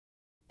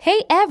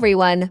Hey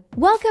everyone!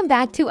 Welcome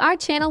back to our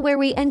channel where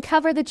we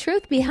uncover the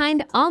truth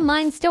behind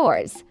online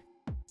stores.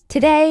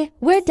 Today,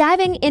 we're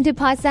diving into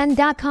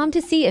Pasen.com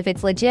to see if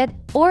it's legit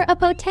or a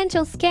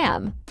potential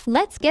scam.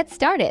 Let's get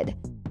started.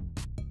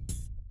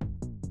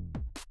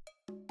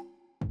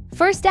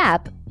 First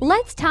up,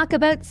 let's talk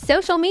about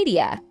social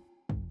media.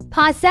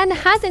 Pasen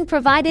hasn't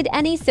provided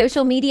any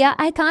social media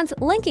icons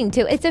linking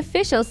to its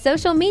official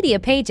social media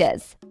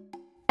pages.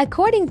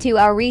 According to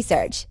our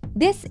research,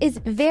 this is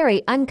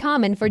very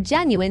uncommon for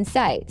genuine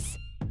sites.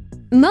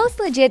 Most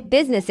legit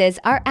businesses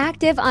are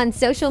active on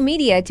social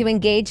media to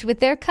engage with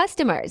their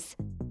customers.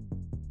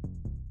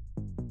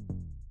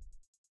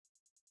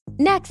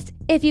 Next,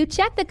 if you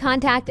check the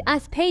Contact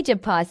Us page of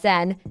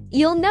Pasen,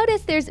 you'll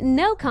notice there's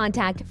no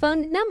contact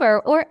phone number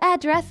or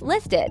address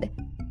listed.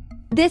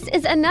 This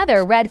is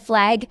another red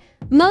flag.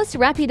 Most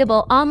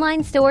reputable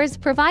online stores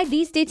provide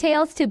these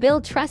details to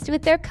build trust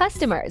with their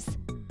customers.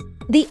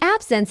 The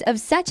absence of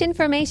such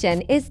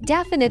information is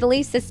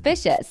definitely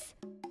suspicious.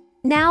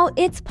 Now,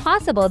 it's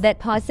possible that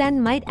Pasen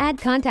might add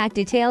contact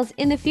details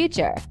in the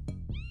future.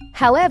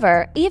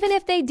 However, even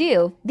if they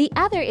do, the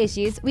other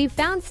issues we've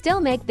found still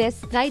make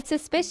this site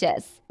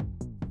suspicious.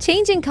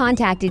 Changing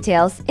contact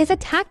details is a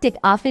tactic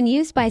often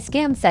used by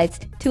scam sites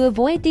to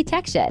avoid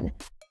detection.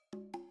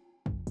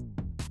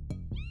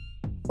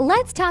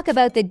 Let's talk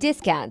about the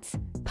discounts.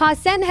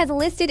 Pasen has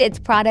listed its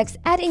products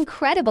at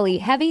incredibly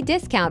heavy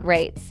discount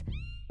rates.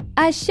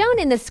 As shown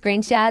in the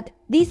screenshot,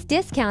 these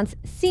discounts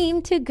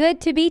seem too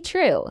good to be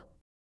true.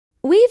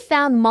 We've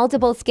found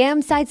multiple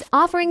scam sites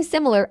offering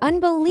similar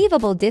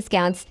unbelievable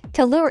discounts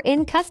to lure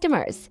in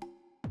customers.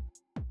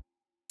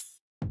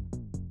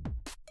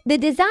 The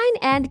design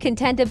and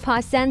content of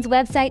Pasen's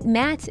website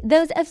match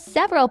those of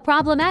several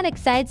problematic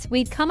sites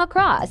we've come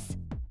across.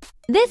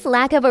 This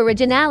lack of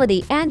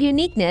originality and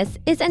uniqueness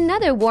is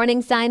another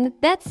warning sign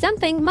that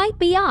something might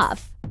be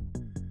off.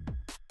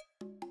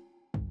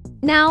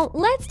 Now,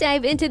 let's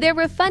dive into their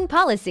refund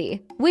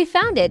policy. We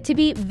found it to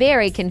be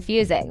very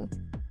confusing.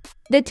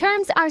 The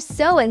terms are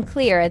so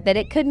unclear that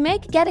it could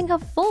make getting a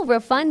full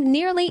refund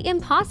nearly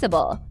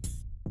impossible.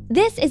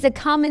 This is a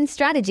common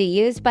strategy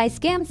used by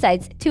scam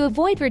sites to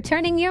avoid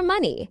returning your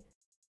money.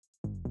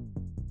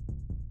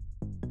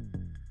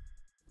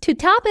 To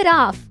top it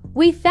off,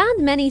 we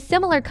found many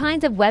similar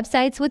kinds of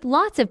websites with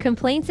lots of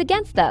complaints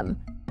against them.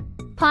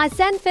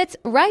 Pasen fits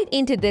right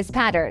into this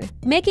pattern,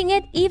 making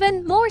it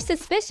even more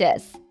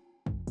suspicious.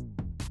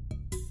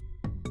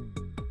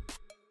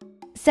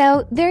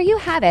 So, there you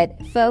have it,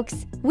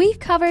 folks. We've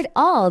covered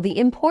all the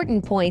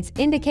important points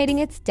indicating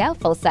it's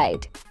doubtful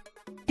site.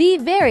 Be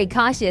very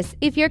cautious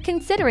if you're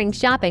considering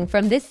shopping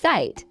from this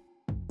site.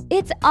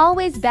 It's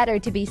always better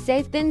to be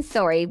safe than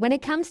sorry when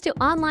it comes to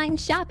online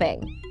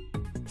shopping.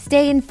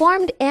 Stay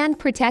informed and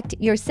protect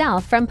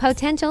yourself from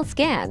potential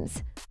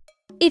scams.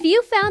 If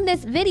you found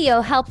this video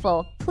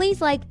helpful,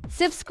 please like,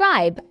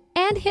 subscribe,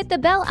 and hit the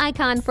bell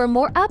icon for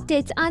more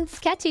updates on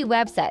sketchy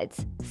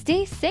websites.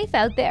 Stay safe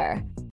out there.